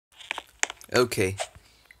Okay,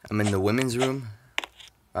 I'm in the women's room.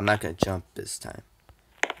 I'm not gonna jump this time.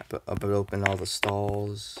 I'll open all the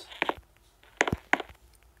stalls.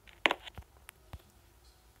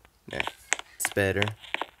 There, it's better.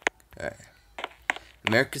 Alright.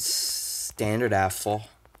 America's Standard Afwall.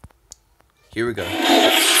 Here we go.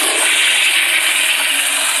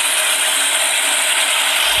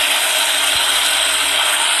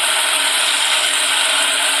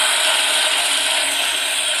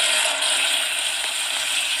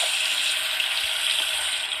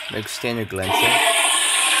 American Standard Glenco.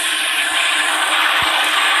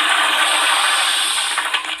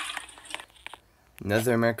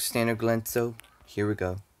 Another American Standard Glenco. Here we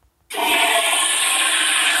go.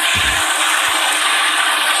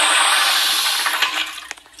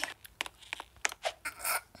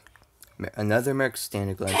 Another American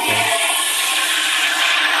Standard Glenco.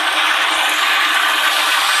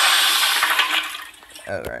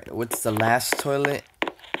 Alright, what's the last toilet?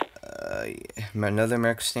 Yeah. Another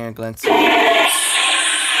American Standard Glenco.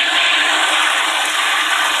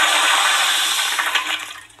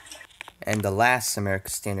 And the last American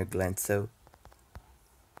Standard Glenco.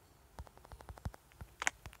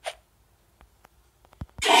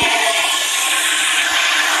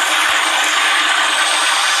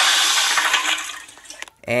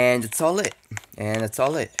 And that's all it.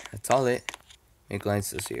 That's all it. Make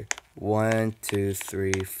Glencos here. 1, 2,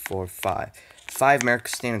 3, 4, 5. 5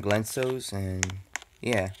 American Standard Glencos, and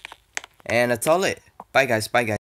yeah. And that's all it. Bye guys.